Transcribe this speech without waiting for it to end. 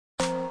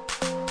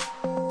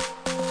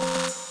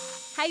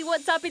Hey,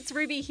 what's up? It's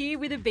Ruby here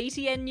with a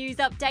BTN News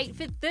update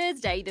for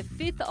Thursday, the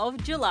 5th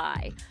of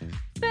July.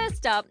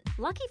 First up,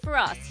 lucky for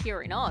us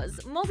here in Oz,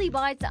 mozzie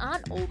bites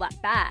aren't all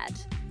that bad.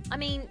 I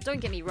mean, don't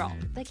get me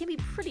wrong, they can be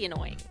pretty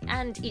annoying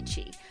and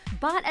itchy,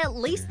 but at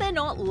least they're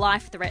not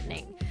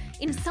life-threatening.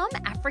 In some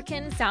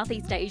African,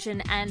 Southeast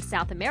Asian and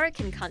South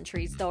American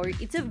countries, though,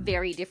 it's a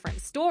very different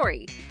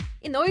story.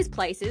 In those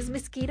places,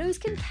 mosquitoes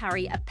can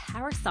carry a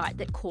parasite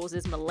that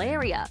causes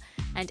malaria,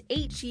 and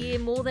each year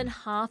more than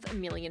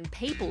 500,000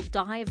 people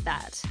die of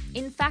that.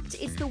 In fact,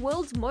 it's the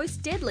world's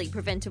most deadly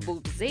preventable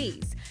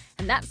disease,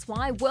 and that's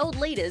why world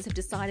leaders have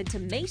decided to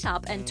meet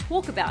up and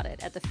talk about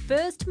it at the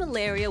first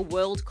Malaria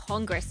World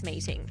Congress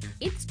meeting.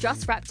 It's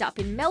just wrapped up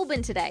in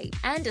Melbourne today,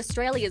 and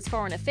Australia's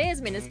Foreign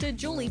Affairs Minister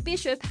Julie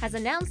Bishop has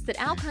announced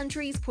that our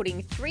country's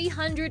putting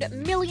 $300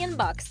 million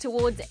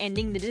towards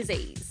ending the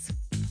disease.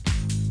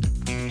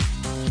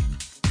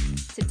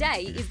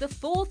 Today is the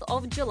 4th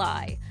of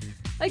July.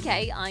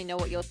 Okay, I know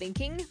what you're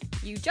thinking.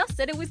 You just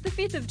said it was the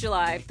 5th of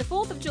July. The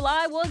 4th of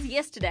July was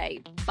yesterday.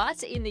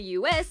 But in the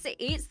US,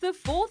 it's the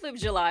 4th of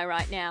July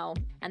right now.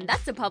 And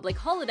that's a public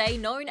holiday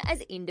known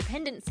as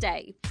Independence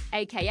Day,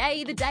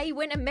 aka the day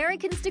when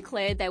Americans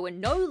declared they were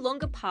no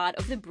longer part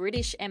of the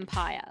British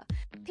Empire.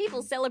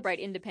 People celebrate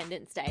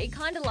Independence Day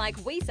kind of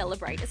like we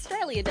celebrate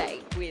Australia Day,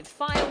 with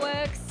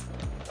fireworks,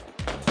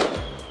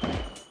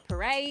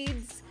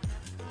 parades.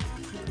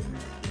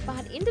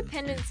 But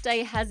Independence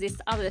Day has this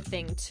other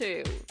thing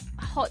too,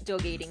 hot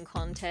dog eating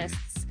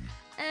contests,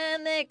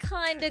 and they're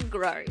kinda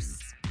gross.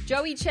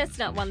 Joey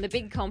Chestnut won the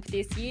big comp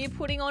this year,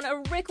 putting on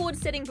a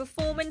record-setting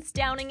performance,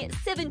 downing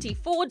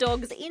 74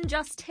 dogs in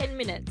just 10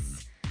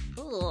 minutes.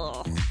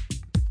 Ugh.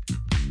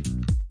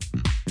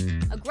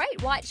 A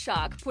great white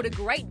shark put a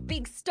great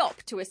big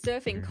stop to a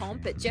surfing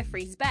comp at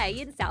Jeffreys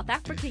Bay in South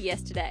Africa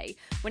yesterday,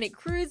 when it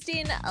cruised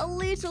in a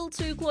little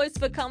too close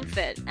for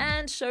comfort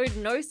and showed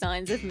no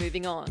signs of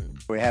moving on.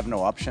 We have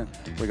no option.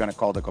 We're going to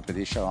call the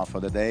competition off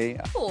for the day.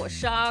 Poor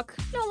shark.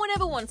 No one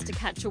ever wants to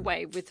catch a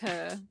wave with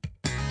her.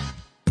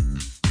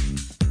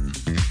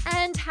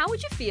 And how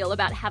would you feel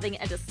about having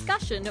a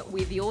discussion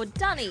with your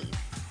Dunny?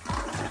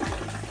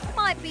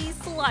 Might be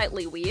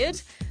slightly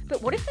weird,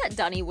 but what if that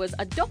Dunny was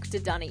a Dr.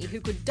 Dunny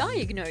who could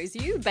diagnose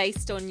you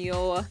based on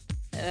your,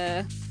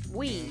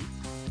 wee?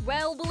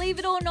 Well, believe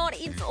it or not,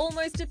 it's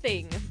almost a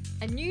thing.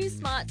 A new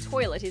smart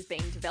toilet is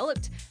being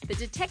developed that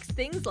detects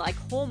things like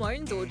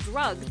hormones or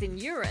drugs in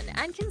urine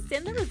and can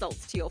send the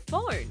results to your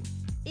phone.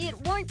 It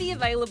won't be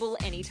available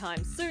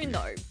anytime soon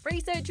though.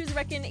 Researchers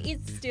reckon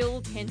it's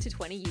still 10 to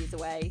 20 years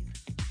away.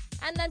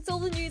 And that's all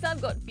the news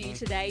I've got for you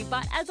today,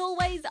 but as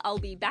always, I'll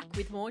be back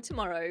with more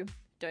tomorrow.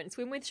 Don't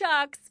swim with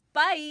sharks.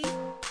 Bye!